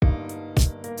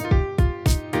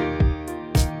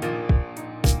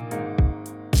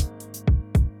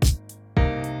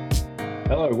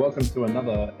Hello, welcome to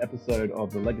another episode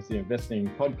of the Legacy Investing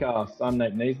Podcast. I'm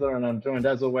Nate Niesler, and I'm joined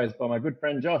as always by my good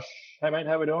friend Josh. Hey mate,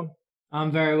 how we doing?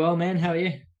 I'm very well, man. How are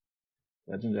you?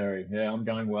 Legendary. Yeah, I'm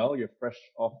going well. You're fresh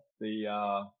off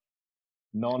the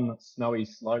non-snowy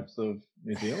slopes of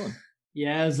New Zealand.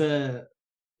 Yeah, as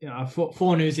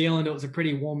for New Zealand, it was a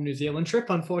pretty warm New Zealand trip,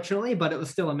 unfortunately, but it was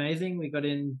still amazing. We got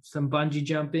in some bungee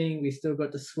jumping. We still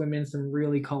got to swim in some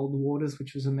really cold waters,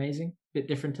 which was amazing. A bit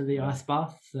different to the ice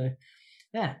bath. So,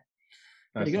 yeah.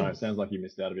 No snow. It sounds like you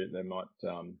missed out a bit. They might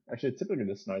actually typically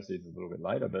the snow season's a little bit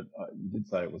later, but you did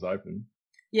say it was open.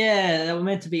 Yeah, they were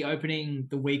meant to be opening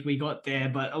the week we got there,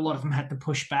 but a lot of them had to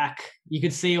push back. You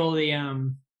could see all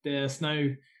the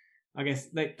snow. I guess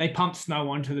they pump snow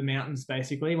onto the mountains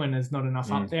basically when there's not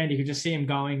enough up there, and you could just see them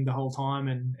going the whole time,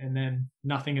 and then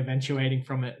nothing eventuating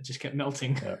from it. It just kept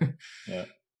melting. Yeah.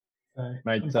 So,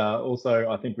 mate, also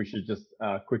I think we should just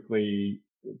quickly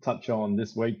touch on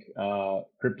this week.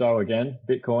 Crypto again,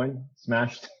 Bitcoin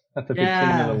smashed at the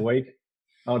beginning of the week.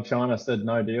 Old China said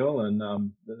no deal, and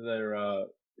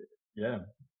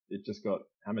it just got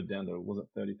hammered down to, was it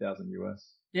 30,000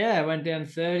 US? Yeah, it went down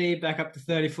 30, back up to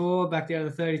 34, back down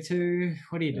to 32.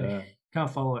 What do you do?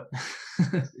 Can't follow it.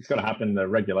 It's got to happen. The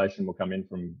regulation will come in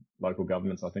from local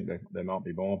governments. I think there might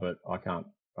be more, but I can't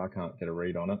get a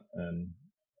read on it, and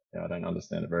I don't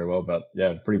understand it very well. But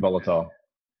yeah, pretty volatile.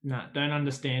 No, don't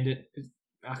understand it.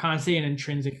 I can't see an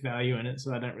intrinsic value in it,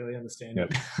 so I don't really understand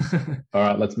it. All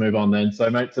right, let's move on then. So,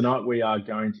 mate, tonight we are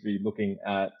going to be looking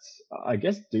at, I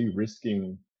guess,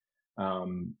 de-risking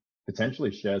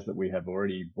potentially shares that we have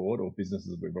already bought or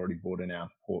businesses we've already bought in our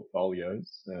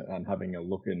portfolios, and having a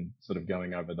look and sort of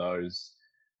going over those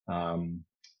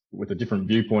with a different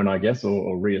viewpoint, I guess,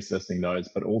 or reassessing those.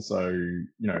 But also,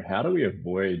 how do we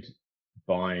avoid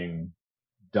buying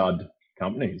dud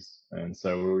companies? And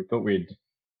so we thought we've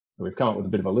come up with a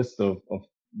bit of a list of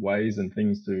ways and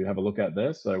things to have a look at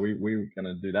there. So we're going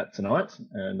to do that tonight.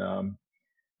 And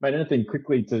mate, anything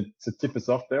quickly to tip us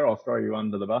off there? I'll throw you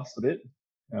under the bus a bit.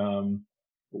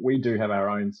 But we do have our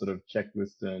own sort of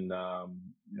checklist, and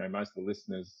most of the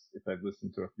listeners, if they've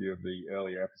listened to a few of the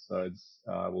earlier episodes,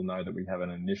 will know that we have an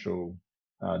initial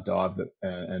dive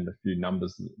and a few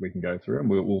numbers that we can go through, and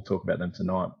we'll talk about them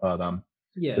tonight. But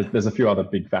there's a few other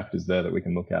big factors there that we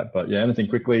can look at. But yeah, anything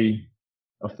quickly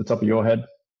off the top of your head?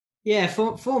 Yeah,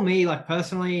 for me, like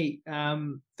personally,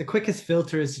 the quickest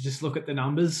filter is to just look at the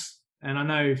numbers. And I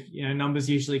know, numbers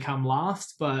usually come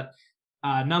last, but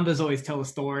numbers always tell a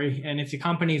story. And if your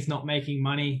company is not making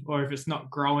money, or if it's not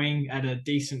growing at a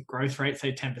decent growth rate,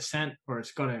 say 10%, or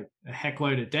it's got a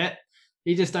heckload of debt,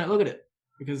 you just don't look at it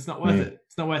because it's not worth it.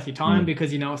 It's not worth your time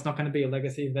because it's not going to be a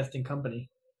legacy investing company.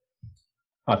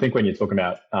 I think when you're talking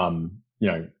about,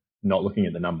 not looking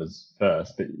at the numbers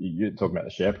first, but you're talking about the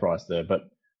share price there,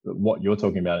 but what you're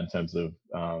talking about in terms of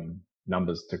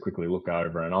numbers to quickly look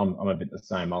over, and I'm a bit the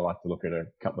same. I like to look at a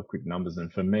couple of quick numbers,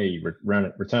 and for me,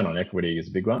 return on equity is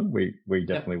a big one. We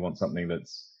definitely want something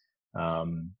that's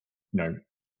around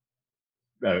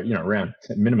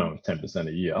minimum of 10%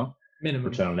 a year. Minimum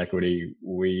return on equity.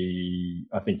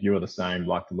 I think you are the same.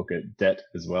 Like to look at debt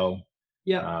as well.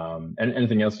 Yeah. And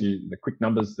anything else? The quick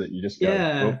numbers that you just go.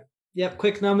 Yeah. Yep.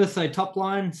 Quick numbers. So top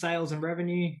line, sales and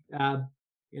revenue.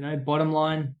 Bottom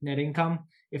line, net income.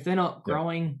 If they're not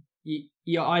growing,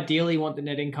 you ideally want the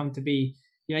net income to be,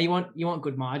 you want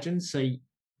good margins. So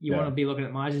you want to be looking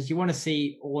at margins. You want to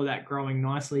see all of that growing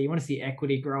nicely. You want to see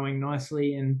equity growing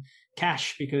nicely, and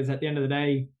cash, because at the end of the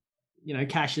day,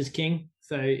 cash is king.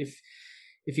 So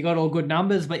if you got all good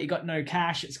numbers but you got no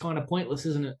cash, it's kind of pointless,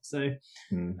 isn't it? So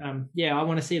I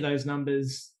want to see those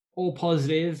numbers all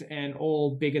positive and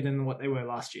all bigger than what they were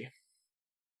last year.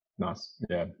 Nice.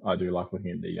 Yeah, I do like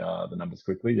looking at the numbers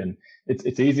quickly, and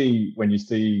it's easy when you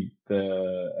see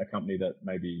a company that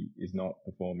maybe is not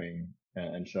performing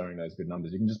and showing those good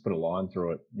numbers. You can just put a line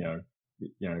through it.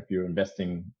 If you're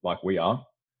investing like we are,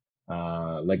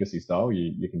 legacy style,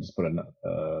 you can just put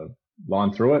a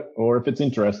line through it. Or if it's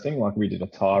interesting, like we did a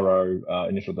Tyro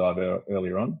initial dive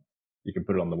earlier on, you can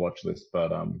put it on the watch list.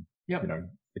 But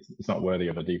it's not worthy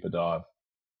of a deeper dive.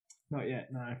 Not yet,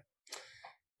 no.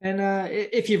 And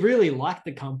if you really like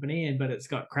the company, but it's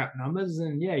got crap numbers,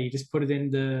 then you just put it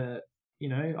in the,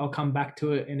 I'll come back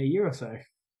to it in a year or so.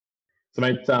 So,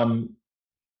 mate,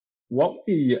 what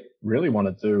we really want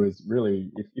to do is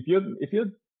really, if you're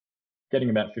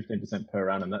getting about 15% per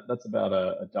annum, that's about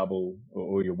a double,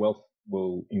 or your wealth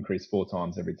will increase 4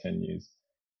 times every 10 years.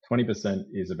 20%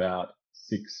 is about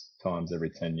 6 times every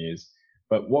 10 years.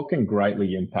 But what can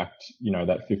greatly impact,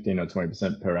 that 15 or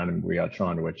 20% per annum we are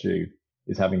trying to achieve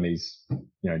is having these,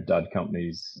 dud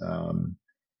companies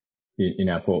in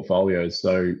our portfolios.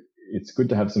 So it's good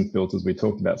to have some filters. We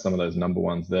talked about some of those number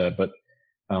ones there, but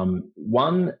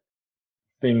one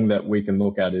thing that we can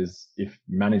look at is if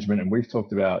management, and we've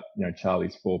talked about,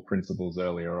 Charlie's 4 principles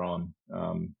earlier on,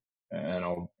 and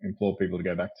I'll implore people to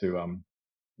go back to,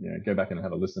 go back and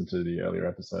have a listen to the earlier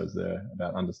episodes there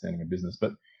about understanding a business.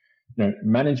 But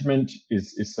management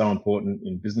is so important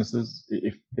in businesses.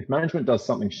 If management does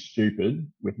something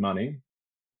stupid with money,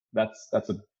 that's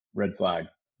a red flag.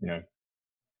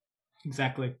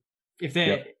 Exactly. If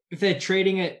they're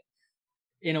treating it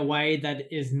in a way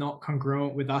that is not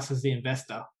congruent with us as the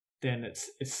investor, then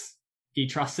it's do you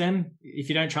trust them? If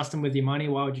you don't trust them with your money,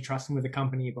 why would you trust them with the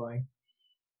company you're buying?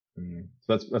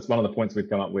 So that's one of the points we've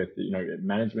come up with.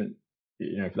 Management,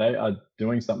 if they are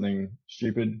doing something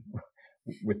stupid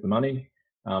with the money,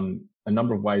 a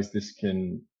number of ways this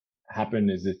can happen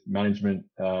is if management,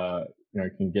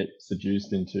 can get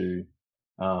seduced into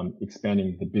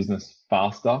expanding the business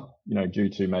faster, due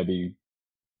to maybe,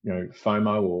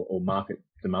 FOMO or market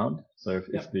demand. So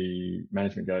if the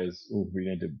management goes, oh, we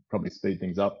need to probably speed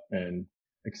things up and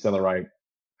accelerate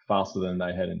faster than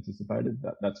they had anticipated,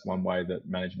 that's one way that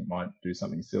management might do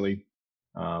something silly.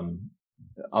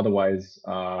 Other ways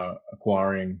are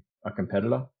acquiring a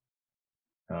competitor,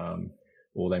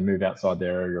 or they move outside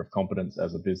their area of competence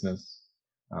as a business.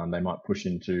 They might push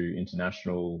into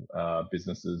international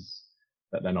businesses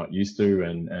that they're not used to,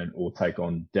 and or take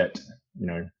on debt,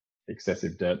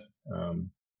 excessive debt.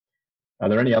 Are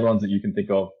there any other ones that you can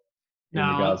think of in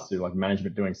regards to like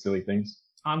management doing silly things?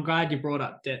 I'm glad you brought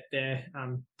up debt there.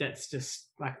 Debt's just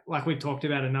like we talked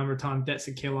about a number of times, debt's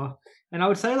a killer. And I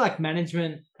would say like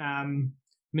management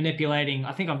manipulating,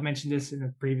 I think I've mentioned this in a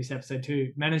previous episode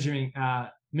too,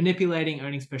 manipulating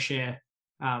earnings per share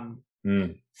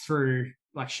through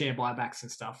like share buybacks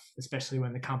and stuff, especially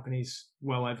when the company's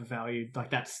well overvalued. Like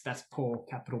that's poor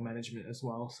capital management as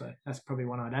well. So that's probably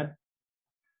one I'd add.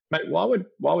 Mate, why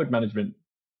would management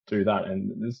do that?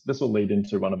 And this will lead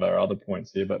into one of our other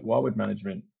points here, but why would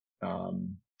management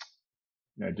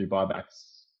do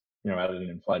buybacks, at an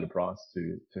inflated price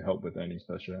to help with earnings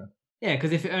per share? Yeah,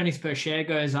 because if earnings per share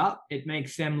goes up, it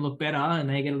makes them look better and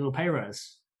they get a little pay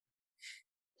raise.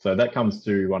 So that comes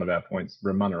to one of our points.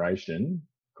 Remuneration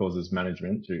causes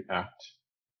management to act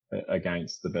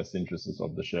against the best interests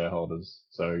of the shareholders.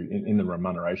 So in the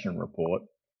remuneration report,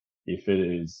 if it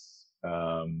is,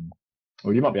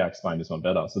 well, you might be able to explain this one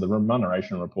better. So the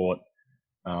remuneration report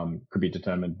could be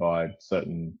determined by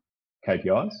certain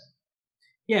KPIs.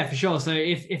 Yeah, for sure. So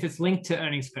if it's linked to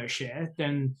earnings per share,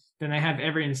 then they have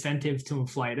every incentive to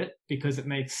inflate it because it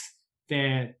makes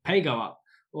their pay go up.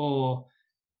 Or,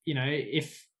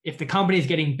 if the company is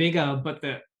getting bigger, but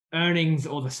the earnings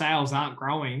or the sales aren't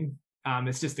growing,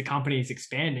 it's just the company is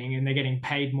expanding and they're getting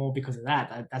paid more because of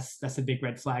that. That's a big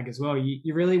red flag as well.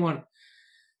 You really want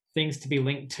things to be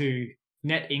linked to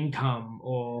net income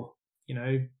or,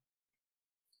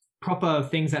 proper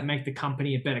things that make the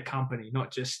company a better company,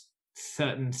 not just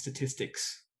certain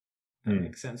statistics. That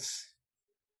makes sense.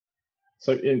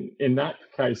 So in that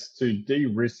case, to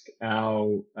de-risk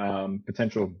our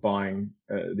potential of buying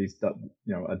these,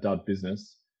 a dud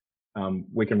business,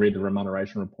 we can read the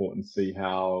remuneration report and see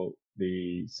how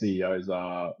the CEOs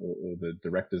are or the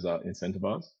directors are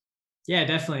incentivized. Yeah,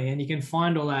 definitely. And you can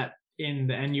find all that in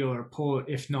the annual report,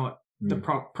 if not the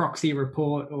proxy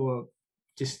report, or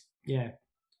just,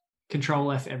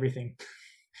 control F everything.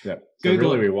 Yeah. So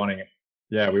Google really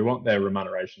we want their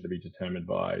remuneration to be determined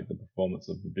by the performance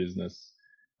of the business,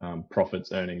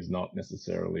 profits, earnings, not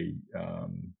necessarily,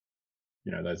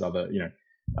 those other,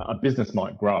 a business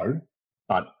might grow,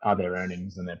 but are their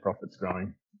earnings and their profits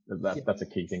growing? That's a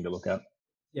key thing to look at.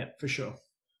 Yeah, for sure.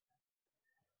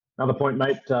 Another point,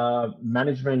 mate,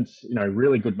 management,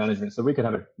 really good management. So we could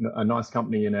have a nice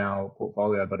company in our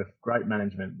portfolio, but if great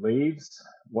management leaves,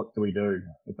 what do we do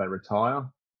if they retire?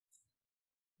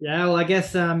 Yeah, well, I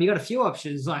guess you got a few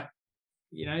options. Like,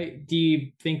 do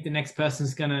you think the next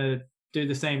person's going to do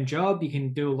the same job? You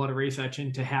can do a lot of research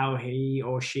into how he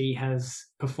or she has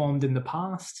performed in the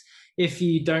past. If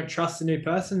you don't trust the new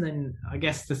person, then I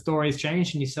guess the story's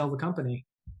changed and you sell the company.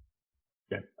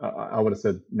 Yeah, I would have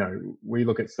said, we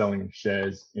look at selling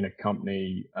shares in a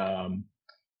company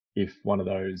if one of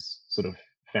those sort of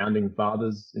founding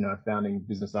fathers, founding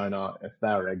business owner, if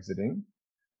they're exiting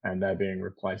and they're being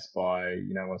replaced by,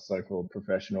 a so-called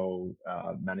professional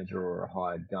manager or a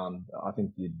hired gun, I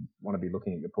think you'd want to be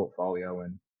looking at your portfolio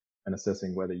and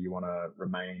assessing whether you want to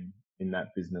remain in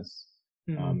that business.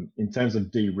 In terms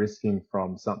of de-risking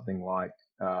from something like,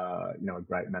 a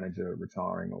great manager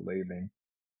retiring or leaving,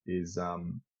 is,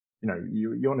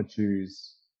 you want to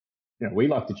choose, we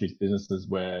like to choose businesses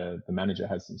where the manager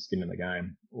has some skin in the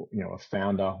game, or, a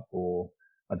founder or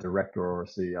a director or a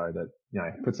CEO that,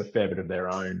 puts a fair bit of their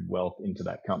own wealth into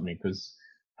that company because,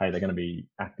 hey, they're going to be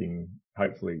acting,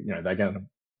 hopefully, they're going to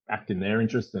act in their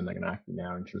interest and they're going to act in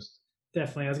our interest.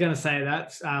 Definitely. I was going to say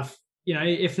that,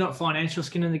 if not financial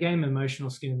skin in the game, emotional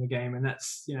skin in the game. And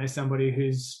that's, somebody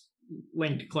who's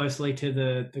linked closely to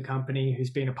the company, who's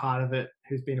been a part of it,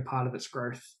 who's been a part of its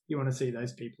growth. You want to see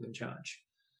those people in charge.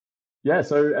 Yeah.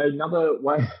 So another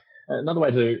way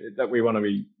that we want to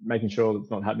be making sure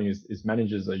that's not happening is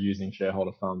managers are using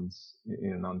shareholder funds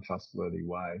in an untrustworthy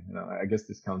way. I guess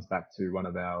this comes back to one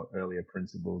of our earlier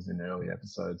principles in early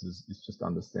episodes is just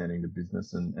understanding the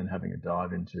business and having a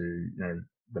dive into,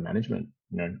 the management.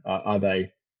 Are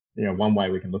they, one way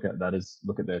we can look at that is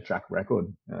look at their track record.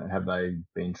 Have they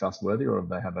been trustworthy, or do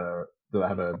they have a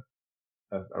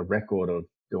record of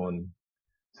doing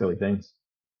silly things?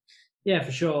 Yeah,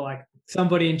 for sure. Like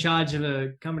somebody in charge of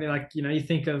a company, like, you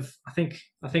think of, I think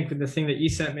with the thing that you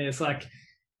sent me, it's like,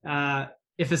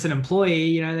 if it's an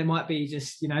employee, they might be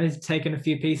just, taking a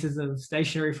few pieces of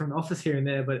stationery from the office here and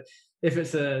there. But if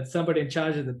it's somebody in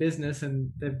charge of the business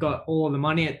and they've got all the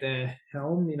money at their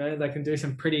helm, they can do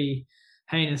some pretty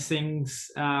heinous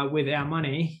things with our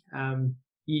money.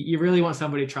 You really want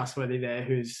somebody trustworthy there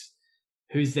who's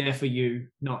there for you,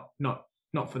 not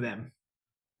for them.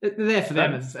 They're there for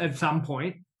them at some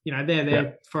point. They're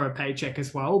there for a paycheck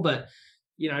as well, but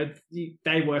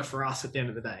they work for us at the end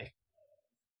of the day.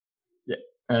 Yeah,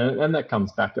 and that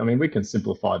comes back to, we can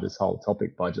simplify this whole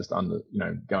topic by just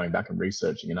going back and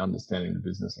researching and understanding the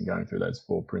business and going through those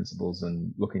 4 principles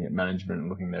and looking at management and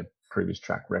looking at their previous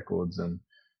track records and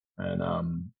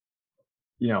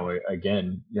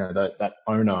again, that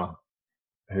owner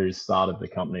who started the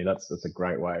company, that's a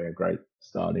great way, a great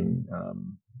starting.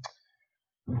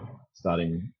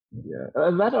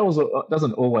 That also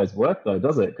doesn't always work though,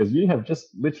 does it? Because you have just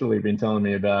literally been telling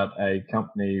me about a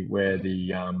company where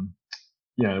the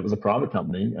it was a private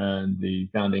company and the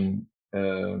founding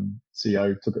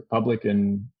CEO took it public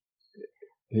and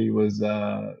he was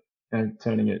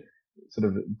turning it, sort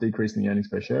of decreasing the earnings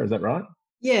per share. Is that right?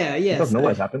 Yeah. It doesn't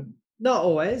always happen. Not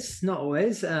always.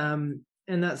 And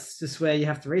that's just where you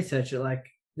have to research it. Like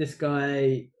this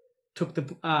guy took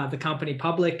the company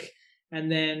public, and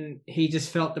then he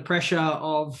just felt the pressure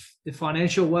of the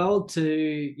financial world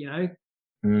to,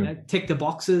 tick the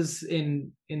boxes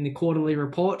in the quarterly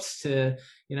reports to,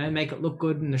 make it look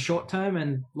good in the short term,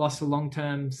 and lost the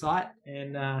long-term sight.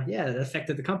 And it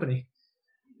affected the company.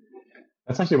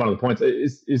 That's actually one of the points.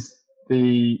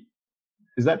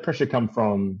 Does that pressure come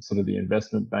from sort of the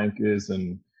investment bankers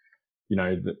and,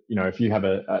 if you have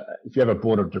a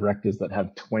board of directors that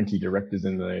have 20 directors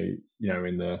in the,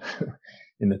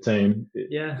 in the team,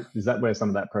 is that where some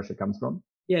of that pressure comes from?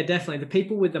 Yeah, definitely. The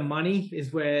people with the money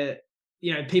is where,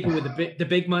 people with the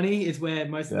big money is where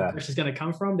most of the pressure is going to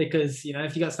come from, because,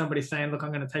 if you got somebody saying, look,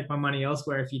 I'm going to take my money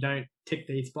elsewhere if you don't tick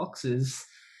these boxes,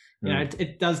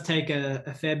 it does take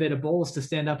a fair bit of balls to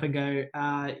stand up and go,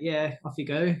 off you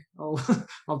go.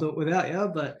 I'll do it without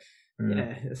you. But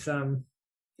it's,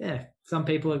 some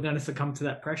people are going to succumb to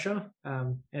that pressure,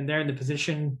 and they're in the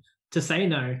position to say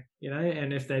no,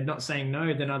 and if they're not saying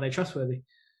no, then are they trustworthy?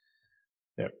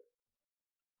 Yep.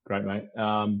 Great, mate.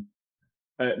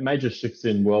 Major shifts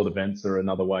in world events are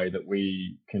another way that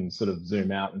we can sort of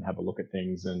zoom out and have a look at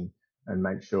things and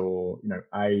make sure,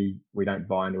 A, we don't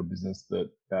buy into a business that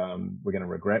we're going to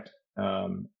regret,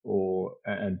 and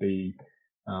B,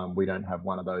 we don't have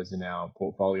one of those in our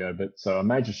portfolio. But so a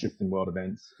major shift in world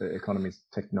events, economies,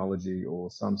 technology, or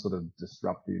some sort of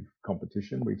disruptive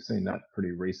competition. We've seen that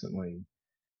pretty recently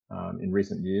in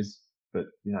recent years. But,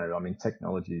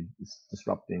 technology is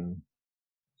disrupting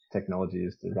technology.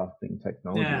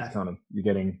 Yeah. It's kind of,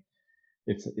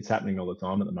 it's happening all the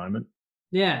time at the moment.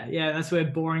 Yeah. That's where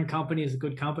boring companies are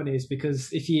good companies,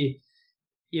 because if you're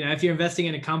investing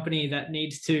in a company that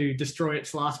needs to destroy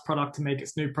its last product to make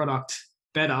its new product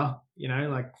better,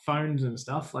 like phones and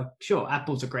stuff, like, sure,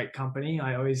 Apple's a great company.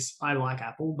 I like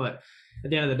Apple, but at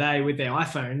the end of the day, with their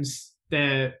iPhones,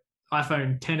 their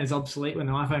iPhone 10 is obsolete when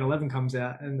the iPhone 11 comes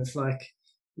out. And it's like,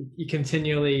 you're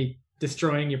continually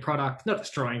destroying your product, not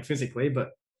destroying physically,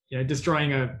 but,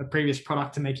 destroying a previous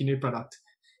product to make your new product.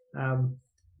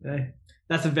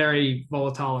 That's a very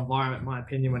volatile environment, in my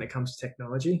opinion, when it comes to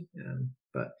technology.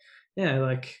 But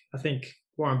I think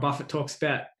Warren Buffett talks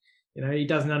about, he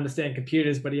doesn't understand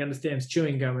computers, but he understands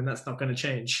chewing gum, and that's not going to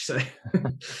change. So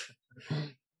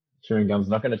chewing gum's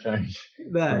not going to change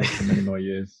for many more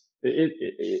years.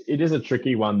 It is a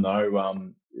tricky one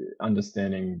though,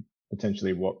 understanding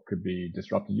potentially what could be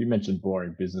disrupted. You mentioned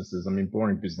boring businesses. I mean,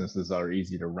 boring businesses are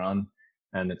easy to run,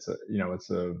 and it's a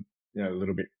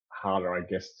little bit harder, I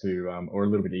guess, to or a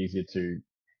little bit easier to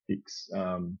fix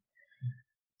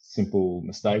simple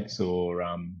mistakes, or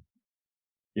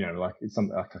like it's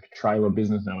something like a trailer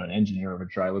business, an engineer of a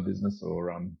trailer business,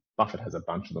 or Buffett has a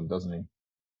bunch of them, doesn't he? In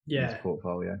his Yeah,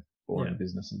 portfolio, boring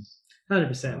businesses.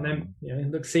 100%.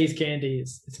 Then look, See's Candy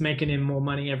it's making him more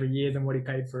money every year than what he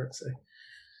paid for it. So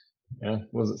yeah,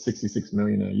 was it 66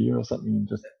 million a year or something,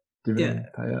 just dividend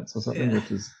payouts or something,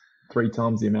 which is 3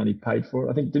 times the amount he paid for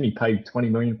it. I think, didn't he pay 20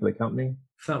 million for the company?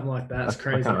 Something like that. It's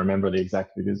crazy. I can't remember the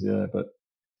exact figures, but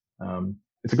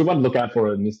it's a good one to look out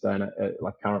for in this day,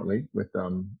 like currently with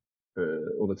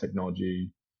all the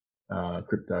technology,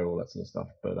 crypto, all that sort of stuff.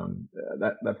 But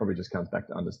that probably just comes back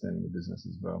to understanding the business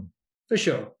as well. For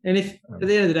sure. And if at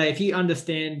the end of the day, if you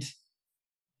understand,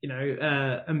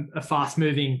 a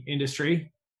fast-moving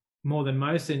industry more than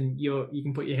most, and you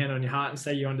can put your hand on your heart and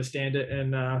say you understand it,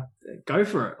 and go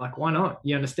for it. Like, why not?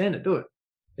 You understand it, do it.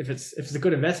 If it's a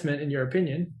good investment in your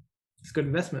opinion, it's a good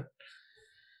investment.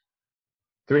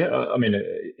 Do we have,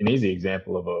 an easy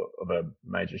example of a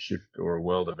major shift or a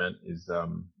world event is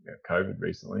COVID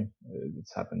recently.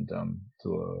 It's happened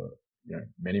to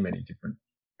many different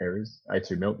areas.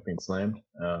 A2 Milk being slammed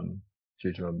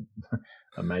due to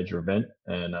a major event,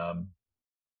 and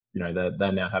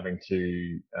they're now having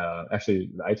to actually,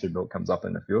 the A2 Milk comes up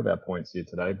in a few of our points here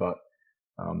today, but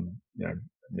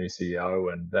new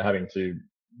CEO, and they're having to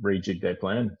rejig their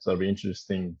plan. So it'll be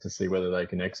interesting to see whether they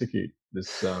can execute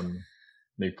this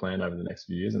new plan over the next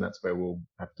few years, and that's where we'll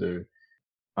have to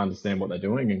understand what they're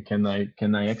doing and can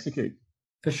they execute.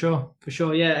 For sure.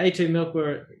 Yeah, A2 Milk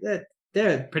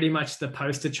they're pretty much the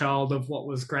poster child of what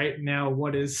was great. Now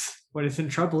what is in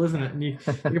trouble, isn't it? And you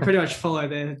can pretty much follow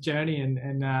their journey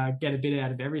and get a bit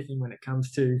out of everything when it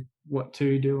comes to what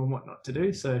to do and what not to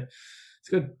do. So it's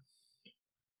good.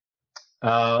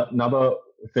 Another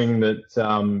thing that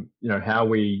how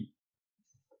we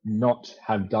not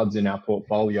have duds in our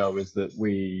portfolio is that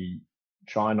we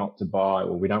try not to buy,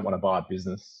 or we don't want to buy a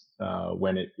business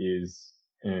when it is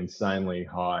an insanely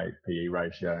high PE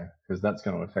ratio, because that's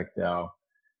going to affect our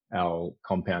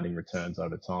compounding returns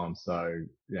over time. So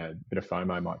a bit of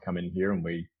FOMO might come in here, and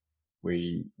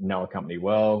we know a company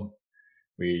well,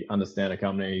 we understand a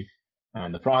company,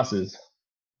 and the price is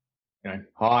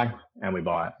high, and we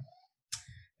buy it.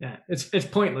 Yeah, it's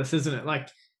pointless, isn't it? Like,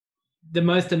 the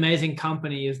most amazing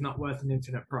company is not worth an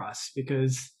infinite price,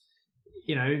 because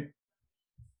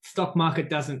stock market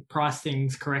doesn't price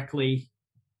things correctly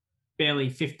barely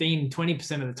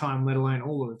 15-20% of the time, let alone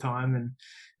all of the time.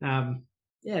 And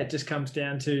it just comes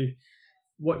down to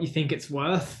what you think it's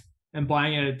worth and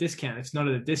buying it at a discount. If it's not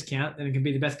at a discount, then it can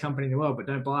be the best company in the world, but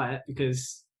don't buy it,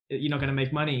 because you're not going to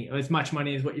make money, or as much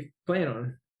money as what you plan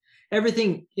on.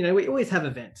 Everything, we always have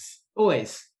events,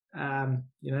 always.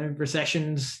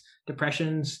 Recessions,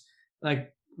 depressions.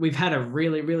 Like, we've had a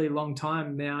really, really long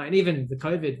time now, and even the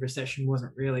COVID recession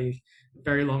wasn't really a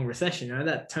very long recession.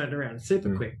 That turned around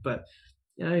super quick, but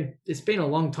it's been a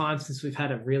long time since we've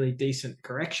had a really decent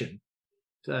correction.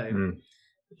 So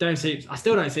I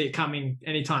still don't see it coming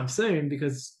anytime soon,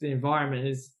 because the environment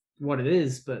is what it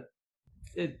is. But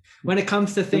when it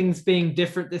comes to things being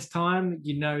different this time,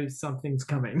 something's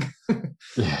coming.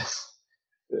 Yes.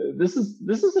 This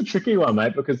is a tricky one,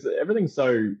 mate, because everything's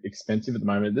so expensive at the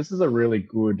moment. This is a really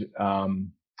good,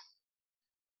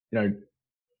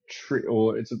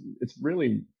 it's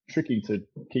really tricky to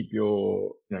keep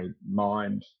your,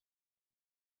 mind,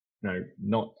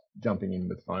 not jumping in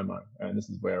with FOMO. And this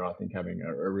is where I think having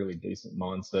a really decent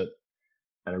mindset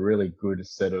and a really good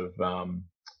set of,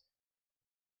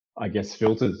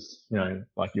 filters,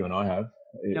 like you and I have,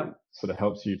 sort of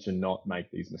helps you to not make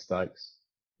these mistakes.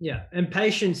 Yeah, and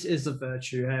patience is a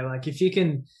virtue. Hey, like, if you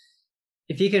can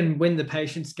win the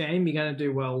patience game, you're going to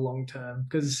do well long term,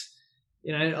 because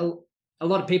a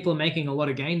lot of people are making a lot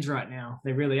of gains right now.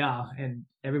 They really are, and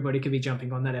everybody could be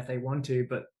jumping on that if they want to,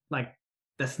 but like,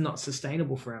 that's not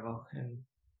sustainable forever.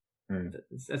 And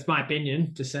that's my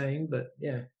opinion, just saying. But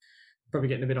yeah, probably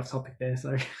getting a bit off topic there.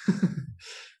 So.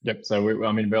 Yep. So we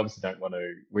obviously don't want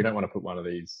to put one of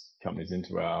these companies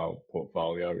into our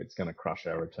portfolio. It's going to crush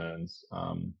our returns.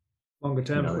 Longer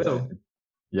term, it will.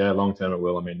 Yeah, long term it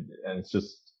will. And it's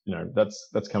just,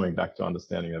 that's coming back to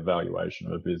understanding the valuation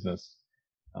of a business.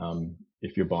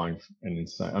 If you're buying an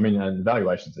insane, and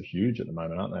valuations are huge at the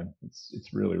moment, aren't they? It's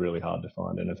really, really hard to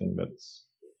find anything that's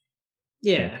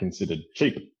considered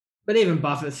cheap. But even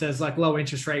Buffett says, like, low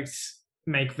interest rates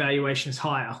make valuations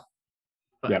higher.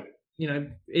 But,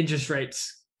 interest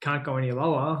rates can't go any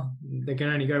lower. They can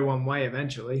only go one way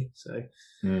eventually. So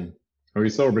we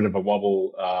saw a bit of a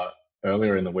wobble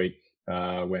earlier in the week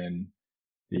when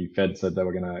the Fed said they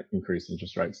were going to increase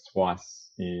interest rates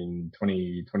twice in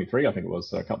 2023, I think it was,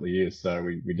 so a couple of years. So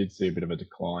we did see a bit of a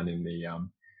decline in the,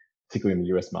 particularly in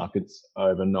the US markets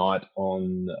overnight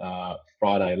on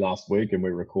Friday last week, and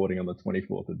we're recording on the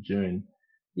 24th of June.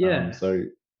 yeah. So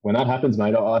when that happens,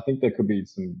 mate, I think there could be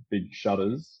some big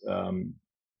shudders,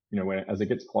 as it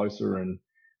gets closer and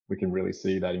we can really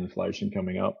see that inflation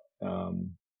coming up,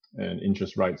 and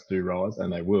interest rates do rise,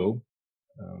 and they will.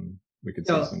 We could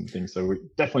see some things. So we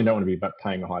definitely don't want to be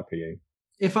paying a high PE.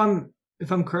 If I'm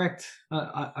correct,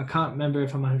 I can't remember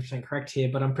if I'm 100% correct here,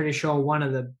 but I'm pretty sure one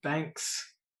of the banks,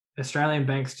 Australian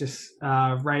banks, just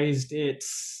raised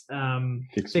its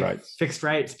fixed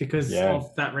rates because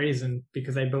of that reason,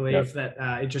 because they believe that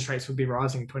interest rates would be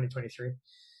rising in 2023.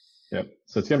 Yep.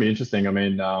 So it's going to be interesting. I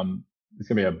mean, there's going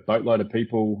to be a boatload of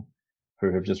people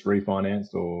who have just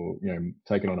refinanced or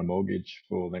taken on a mortgage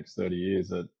for the next 30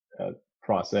 years at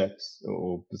price X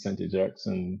or percentage X,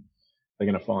 and they're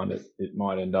going to find it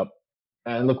might end up.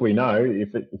 And look, we know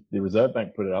if the Reserve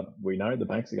Bank put it up, we know the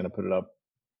banks are going to put it up,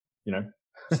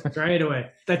 straight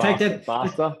away. They take their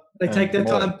time. They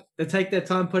take their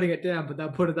time putting it down, but they'll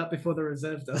put it up before the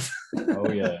Reserve does.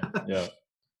 Oh yeah,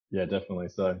 definitely.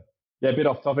 So a bit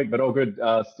off topic, but all good.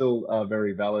 Still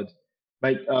very valid,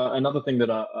 mate. Another thing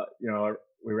that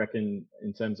we reckon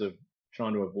in terms of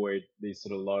trying to avoid these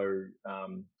sort of low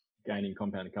gaining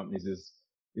compounded companies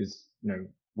is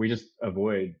we just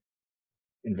avoid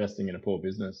investing in a poor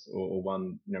business or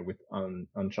one with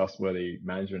untrustworthy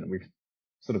management. We've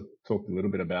sort of talked a little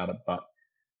bit about it, but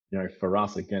for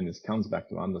us, again, this comes back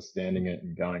to understanding it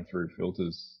and going through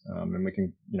filters. And we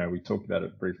can, we talked about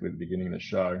it briefly at the beginning of the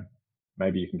show.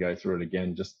 Maybe you can go through it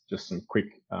again, just some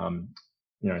quick,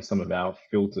 some of our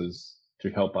filters to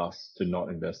help us to not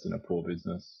invest in a poor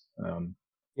business.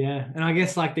 Yeah. And I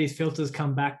guess like these filters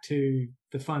come back to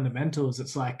the fundamentals.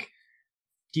 It's like,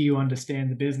 do you understand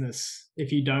the business?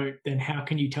 If you don't, then how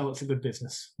can you tell it's a good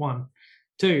business? 1.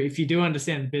 2, if you do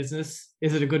understand the business,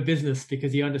 is it a good business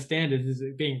because you understand it? Is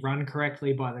it being run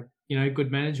correctly by the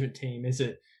good management team? Does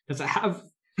it have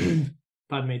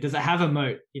pardon me, does it have a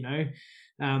moat?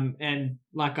 And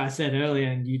like I said earlier,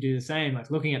 and you do the same,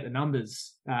 like looking at the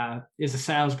numbers, is the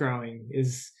sales growing?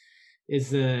 Is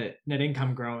the net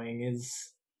income growing? Is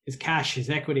cash, is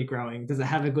equity growing? Does it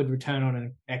have a good return on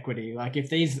an equity? Like if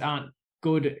these aren't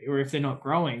good or if they're not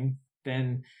growing,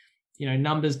 then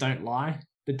numbers don't lie.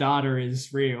 The data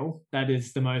is real. That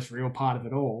is the most real part of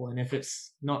it all. And if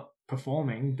it's not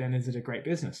performing, then is it a great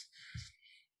business?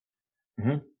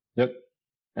 Mm-hmm. Yep.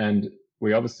 And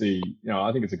we obviously,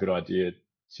 I think it's a good idea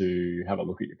to have a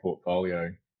look at your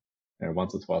portfolio,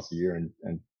 once or twice a year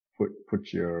and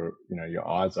put your, your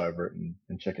eyes over it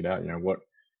and check it out.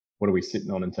 What are we sitting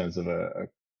on in terms of a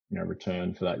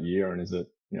return for that year? And is it,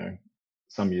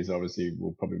 some years obviously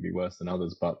will probably be worse than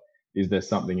others, but is there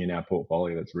something in our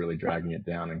portfolio that's really dragging it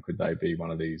down? And could they be one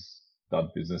of these dud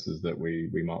businesses that we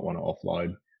might want to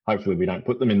offload? Hopefully we don't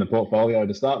put them in the portfolio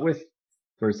to start with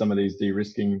through some of these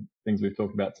de-risking things we've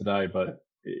talked about today, but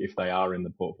if they are in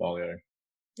the portfolio.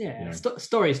 Yeah,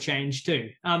 stories change too.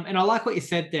 And I like what you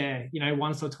said there,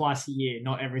 once or twice a year,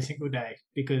 not every single day,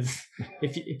 because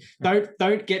if you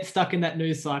don't get stuck in that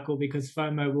news cycle, because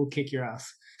FOMO will kick your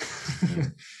ass.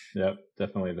 Yeah,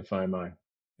 definitely the FOMO.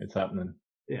 It's happening.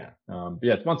 Yeah.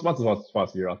 Once or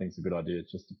twice a year, I think it's a good idea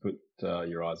just to put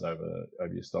your eyes over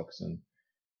your stocks and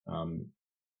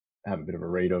have a bit of a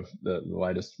read of the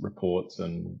latest reports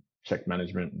and check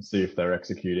management and see if they're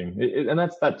executing. And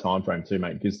that's that time frame too,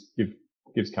 mate.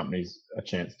 Gives companies a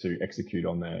chance to execute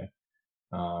on their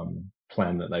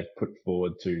plan that they've put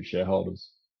forward to shareholders.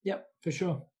 Yep, for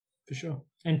sure.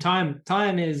 And time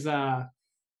is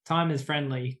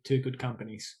friendly to good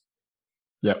companies.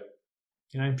 Yep.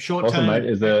 Short awesome, term, mate.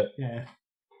 Is it? Yeah.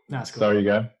 No, that's cool. Sorry, you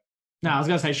go. No, I was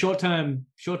gonna say short term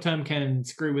can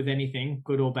screw with anything,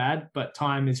 good or bad, but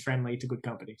time is friendly to good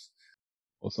companies.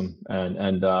 Awesome,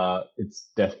 and it's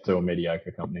death to a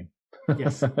mediocre company.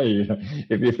 Yes.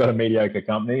 If you've got a mediocre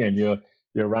company and you're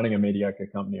running a mediocre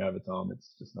company over time,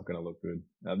 it's just not going to look good.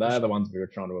 They're the ones we were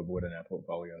trying to avoid in our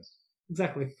portfolios.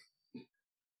 Exactly.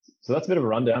 So that's a bit of a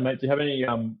rundown, mate. Do you have any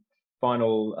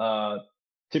final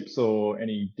tips or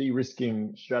any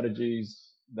de-risking strategies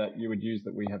that you would use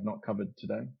that we have not covered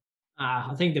today?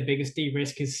 I think the biggest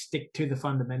de-risk is stick to the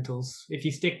fundamentals. If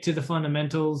you stick to the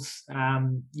fundamentals,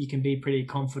 you can be pretty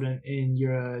confident in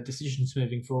your decisions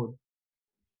moving forward.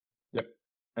 Yep.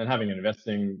 And having an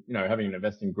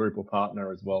investing group or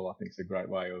partner as well, I think is a great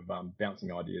way of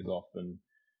bouncing ideas off and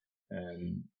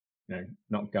and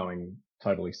not going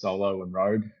totally solo and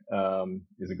rogue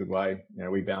is a good way.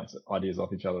 We bounce ideas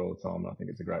off each other all the time, and I think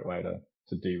it's a great way to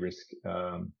de-risk.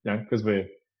 Because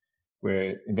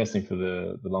we're investing for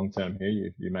the long term here.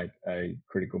 If you make a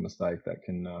critical mistake, that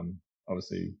can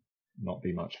obviously not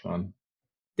be much fun.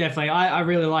 Definitely, I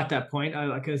really like that point.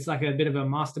 It's like a bit of a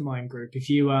mastermind group. If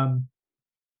you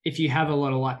have a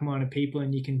lot of like-minded people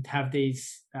and you can have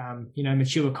these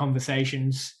mature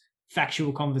conversations,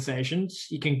 factual conversations,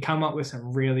 you can come up with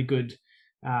some really good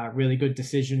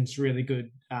decisions, really good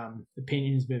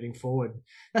opinions moving forward.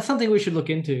 That's something we should look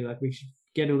into. Like, we should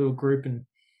get a little group and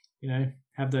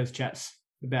have those chats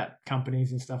about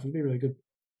companies and stuff. It'd be really good.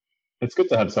 It's good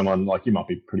to have someone, like, you might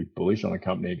be pretty bullish on a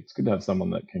company. It's good to have someone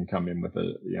that can come in with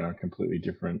a completely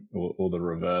different or the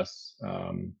reverse,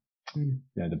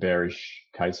 the bearish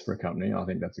case for a company. I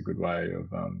think that's a good way of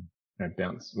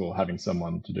bounce or having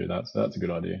someone to do that. So that's a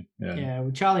good idea. Yeah. Well,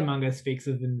 Charlie Munger speaks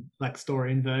of like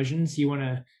story inversions. You want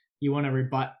to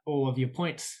rebut all of your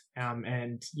points,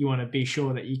 and you want to be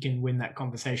sure that you can win that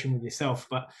conversation with yourself.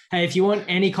 But hey, if you want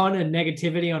any kind of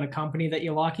negativity on a company that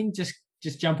you're liking, just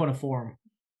jump on a forum.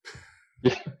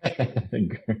 Yeah.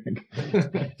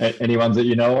 Any ones that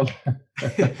you know of?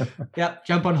 Yep,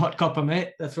 jump on Hot Copper,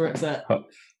 mate. That's where it's at.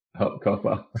 Hot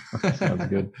Copper. Sounds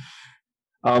good.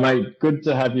 Mate, good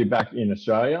to have you back in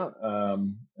Australia.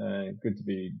 Good to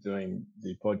be doing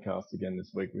the podcast again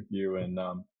this week with you. And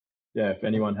if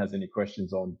anyone has any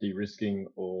questions on de-risking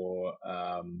or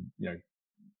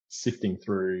sifting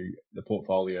through the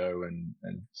portfolio and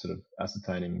sort of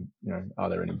ascertaining, are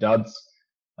there any duds?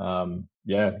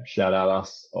 Shout out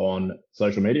us on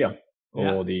social media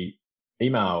or the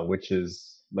email, which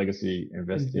is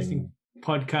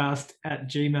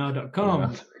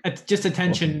legacyinvestingpodcast@gmail.com. Just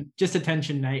attention,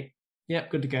 Nate. Yep,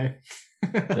 good to go.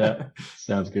 Yeah,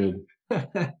 sounds good. All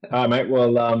right, mate.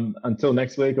 Well, until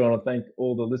next week, I want to thank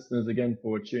all the listeners again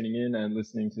for tuning in and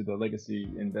listening to the Legacy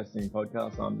Investing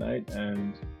Podcast. I'm Nate,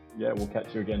 and we'll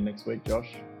catch you again next week,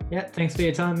 Josh. Yeah, thanks for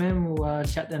your time, man. We'll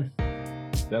chat then.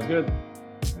 Sounds good.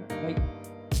 Bye.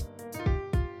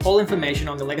 All information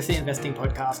on the Legacy Investing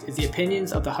Podcast is the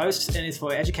opinions of the hosts and is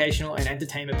for educational and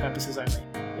entertainment purposes only.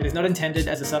 It is not intended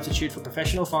as a substitute for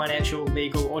professional, financial,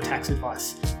 legal, or tax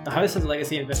advice. The hosts of the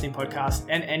Legacy Investing Podcast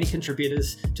and any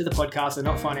contributors to the podcast are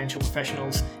not financial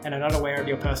professionals and are not aware of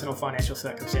your personal financial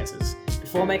circumstances.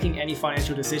 Before making any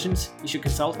financial decisions, you should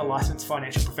consult a licensed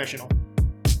financial professional.